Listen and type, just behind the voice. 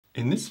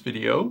In this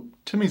video,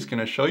 Timmy's going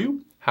to show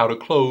you how to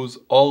close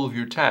all of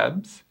your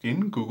tabs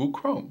in Google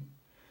Chrome.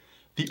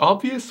 The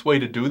obvious way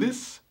to do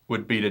this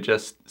would be to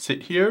just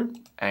sit here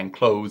and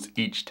close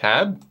each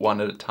tab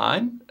one at a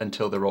time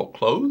until they're all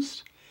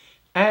closed.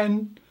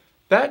 And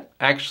that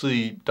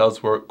actually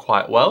does work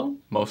quite well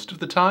most of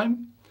the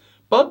time.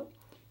 But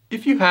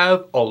if you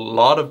have a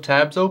lot of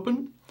tabs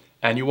open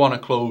and you want to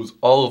close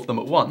all of them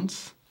at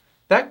once,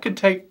 that could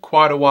take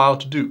quite a while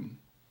to do.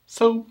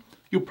 So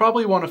you'll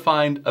probably want to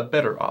find a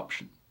better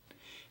option.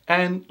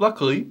 And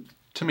luckily,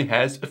 Timmy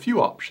has a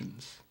few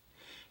options.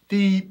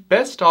 The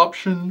best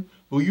option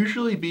will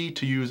usually be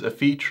to use a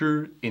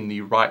feature in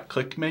the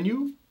right-click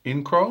menu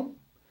in Chrome.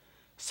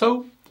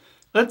 So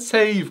let's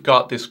say you've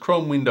got this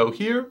Chrome window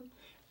here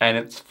and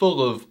it's full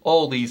of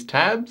all these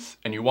tabs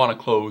and you want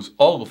to close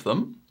all of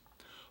them.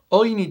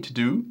 All you need to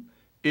do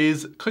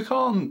is click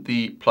on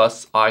the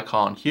plus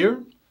icon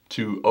here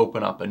to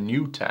open up a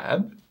new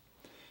tab,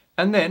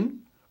 and then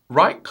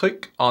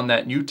right-click on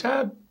that new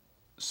tab.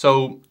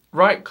 So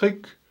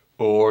right-click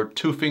or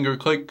two-finger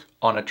click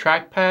on a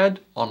trackpad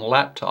on a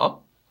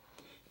laptop,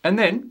 and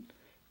then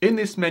in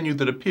this menu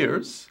that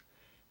appears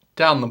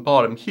down the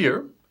bottom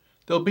here,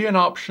 there'll be an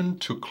option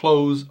to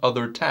close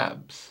other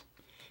tabs.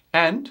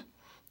 And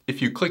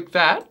if you click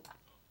that,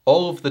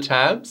 all of the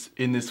tabs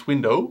in this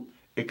window,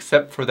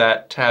 except for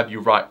that tab you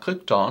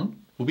right-clicked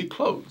on, will be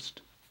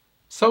closed.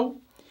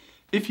 So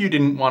if you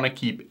didn't want to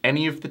keep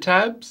any of the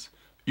tabs,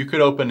 you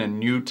could open a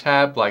new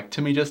tab like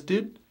Timmy just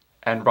did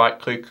and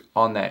right-click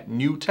on that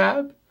new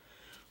tab.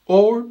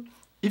 Or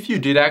if you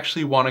did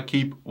actually want to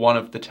keep one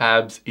of the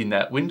tabs in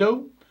that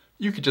window,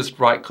 you could just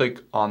right-click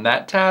on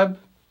that tab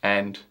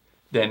and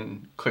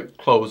then click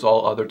close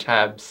all other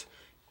tabs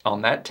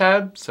on that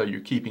tab, so you're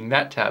keeping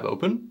that tab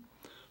open.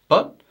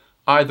 But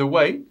either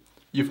way,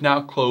 you've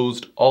now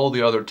closed all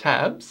the other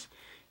tabs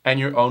and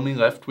you're only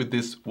left with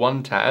this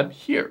one tab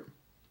here.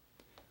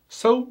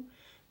 So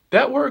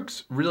that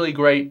works really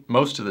great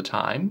most of the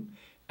time,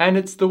 and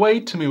it's the way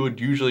Timmy would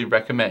usually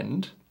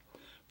recommend.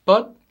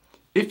 But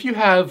if you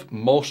have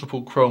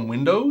multiple Chrome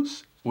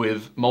windows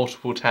with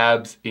multiple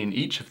tabs in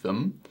each of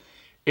them,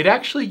 it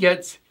actually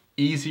gets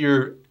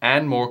easier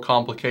and more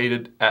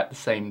complicated at the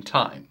same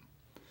time.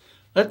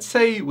 Let's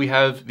say we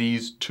have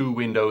these two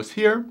windows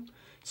here.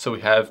 So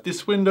we have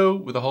this window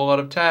with a whole lot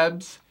of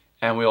tabs,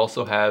 and we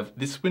also have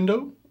this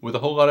window with a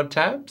whole lot of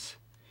tabs.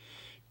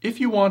 If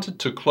you wanted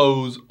to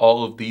close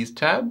all of these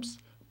tabs,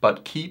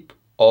 but keep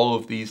all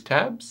of these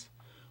tabs,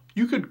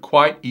 you could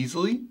quite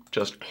easily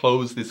just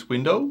close this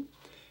window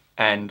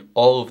and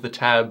all of the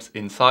tabs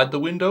inside the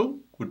window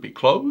would be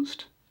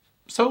closed.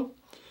 So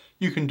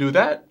you can do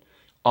that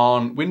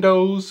on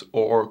Windows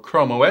or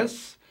Chrome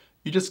OS.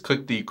 You just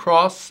click the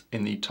cross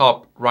in the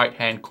top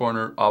right-hand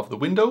corner of the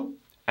window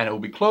and it will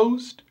be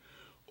closed.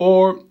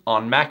 Or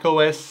on Mac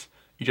OS,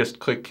 you just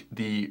click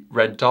the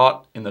red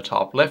dot in the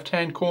top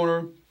left-hand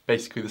corner,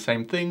 basically the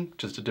same thing,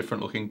 just a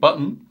different looking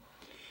button.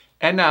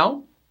 And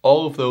now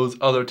all of those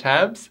other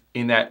tabs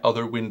in that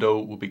other window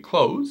will be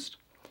closed,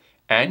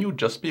 and you'll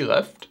just be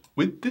left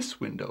with this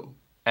window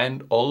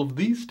and all of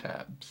these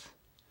tabs.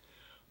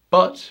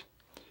 But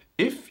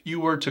if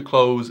you were to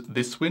close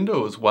this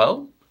window as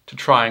well, to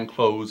try and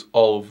close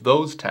all of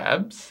those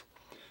tabs,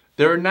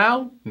 there are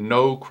now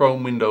no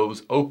Chrome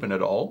windows open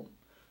at all.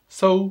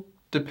 So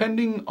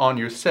depending on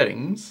your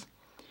settings,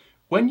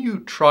 when you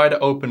try to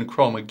open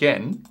Chrome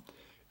again,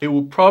 it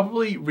will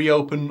probably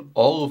reopen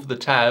all of the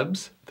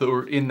tabs that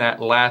were in that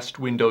last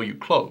window you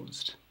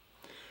closed.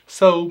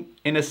 So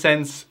in a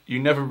sense, you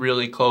never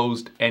really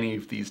closed any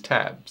of these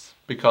tabs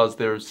because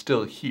they're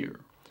still here.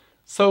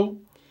 So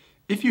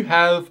if you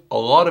have a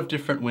lot of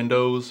different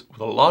windows with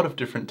a lot of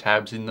different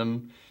tabs in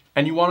them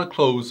and you want to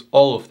close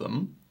all of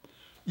them,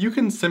 you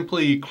can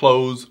simply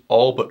close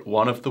all but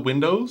one of the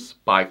windows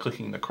by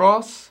clicking the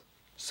cross.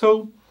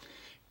 So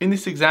in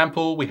this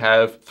example, we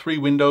have 3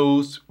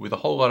 windows with a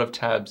whole lot of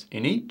tabs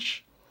in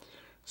each.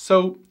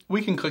 So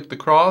we can click the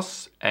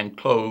cross and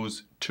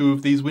close 2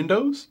 of these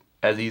windows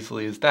as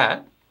easily as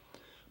that.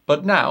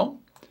 But now,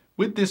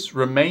 with this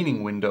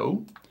remaining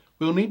window,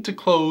 we'll need to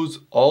close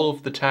all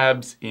of the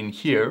tabs in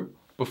here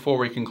before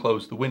we can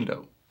close the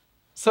window.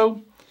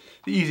 So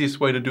the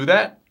easiest way to do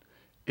that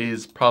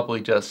is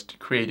probably just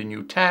create a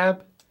new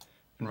tab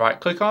and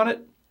right-click on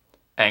it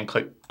and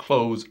click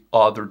Close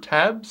Other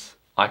Tabs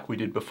like we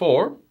did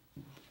before.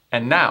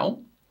 And now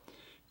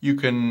you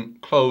can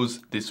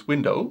close this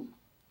window,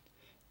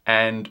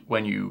 and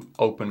when you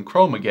open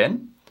Chrome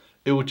again,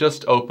 it will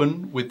just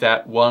open with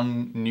that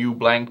one new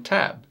blank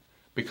tab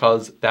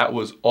because that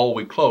was all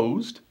we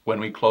closed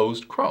when we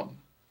closed Chrome.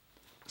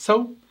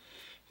 So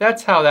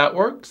that's how that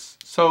works.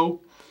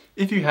 So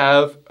if you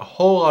have a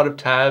whole lot of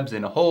tabs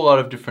in a whole lot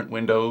of different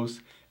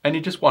windows and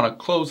you just want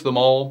to close them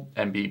all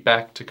and be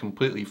back to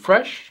completely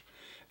fresh,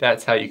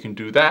 that's how you can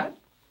do that.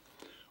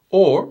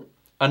 Or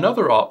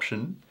another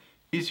option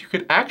is you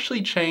could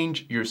actually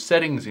change your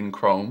settings in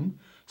Chrome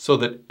so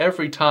that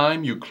every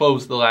time you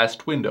close the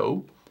last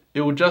window,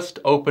 it will just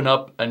open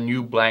up a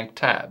new blank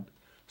tab.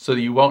 so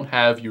that you won't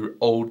have your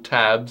old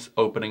tabs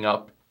opening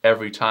up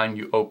every time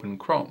you open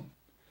Chrome.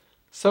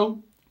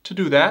 So to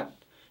do that,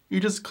 you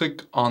just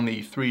click on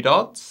the three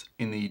dots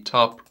in the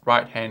top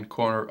right hand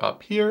corner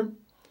up here,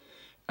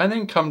 and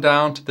then come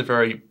down to the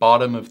very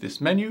bottom of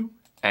this menu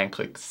and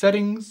click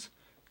Settings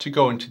to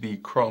go into the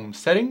Chrome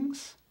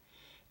settings.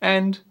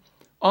 And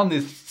on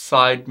this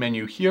side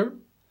menu here,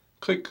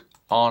 click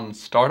on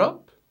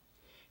Startup.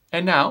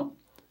 And now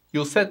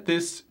you'll set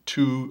this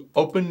to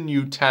Open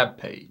New Tab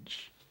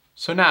Page.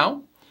 So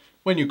now,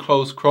 when you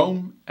close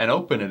Chrome and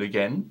open it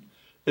again,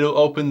 it'll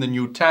open the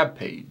new tab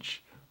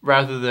page,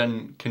 rather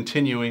than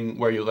continuing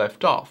where you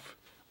left off,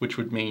 which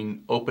would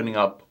mean opening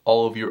up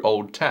all of your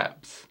old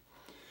tabs.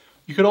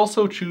 You could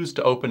also choose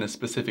to open a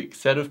specific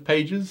set of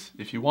pages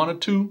if you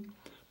wanted to,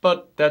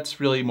 but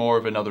that's really more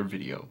of another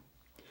video.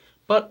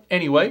 But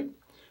anyway,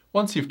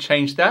 once you've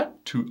changed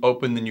that to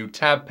open the new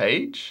tab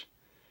page,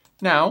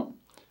 now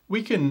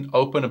we can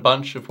open a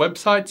bunch of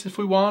websites if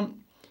we want.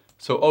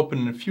 So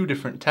open a few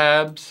different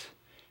tabs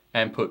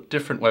and put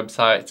different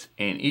websites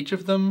in each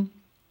of them.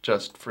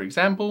 Just for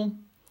example,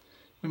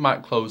 we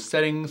might close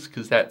settings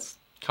because that's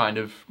kind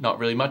of not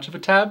really much of a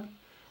tab.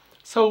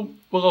 So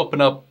we'll open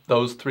up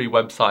those three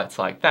websites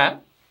like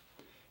that.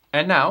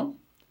 And now,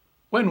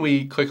 when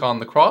we click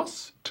on the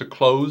cross to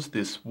close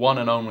this one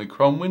and only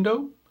Chrome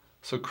window,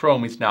 so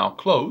Chrome is now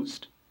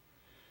closed,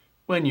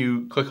 when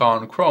you click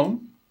on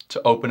Chrome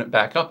to open it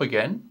back up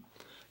again,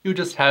 you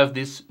just have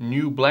this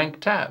new blank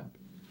tab.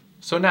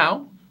 So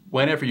now,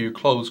 whenever you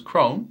close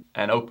Chrome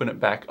and open it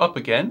back up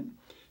again,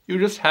 you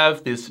just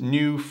have this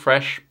new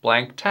fresh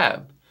blank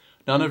tab.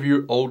 None of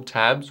your old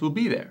tabs will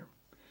be there.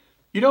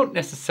 You don't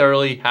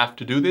necessarily have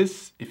to do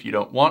this if you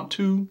don't want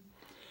to.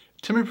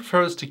 Timmy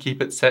prefers to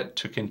keep it set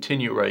to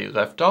continue where you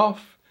left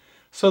off,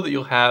 so that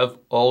you'll have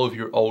all of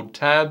your old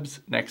tabs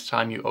next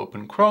time you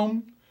open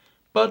Chrome.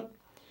 But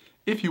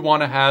if you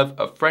want to have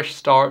a fresh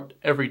start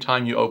every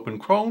time you open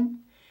Chrome,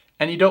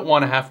 and you don't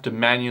want to have to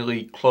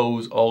manually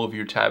close all of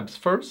your tabs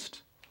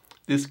first,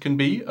 this can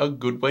be a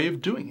good way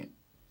of doing it.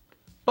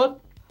 But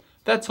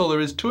that's all there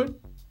is to it.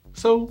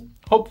 So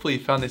hopefully you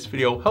found this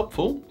video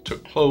helpful to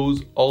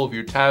close all of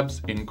your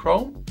tabs in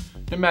Chrome,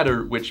 no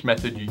matter which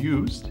method you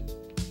used.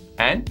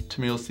 And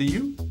Timmy will see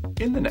you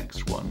in the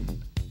next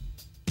one.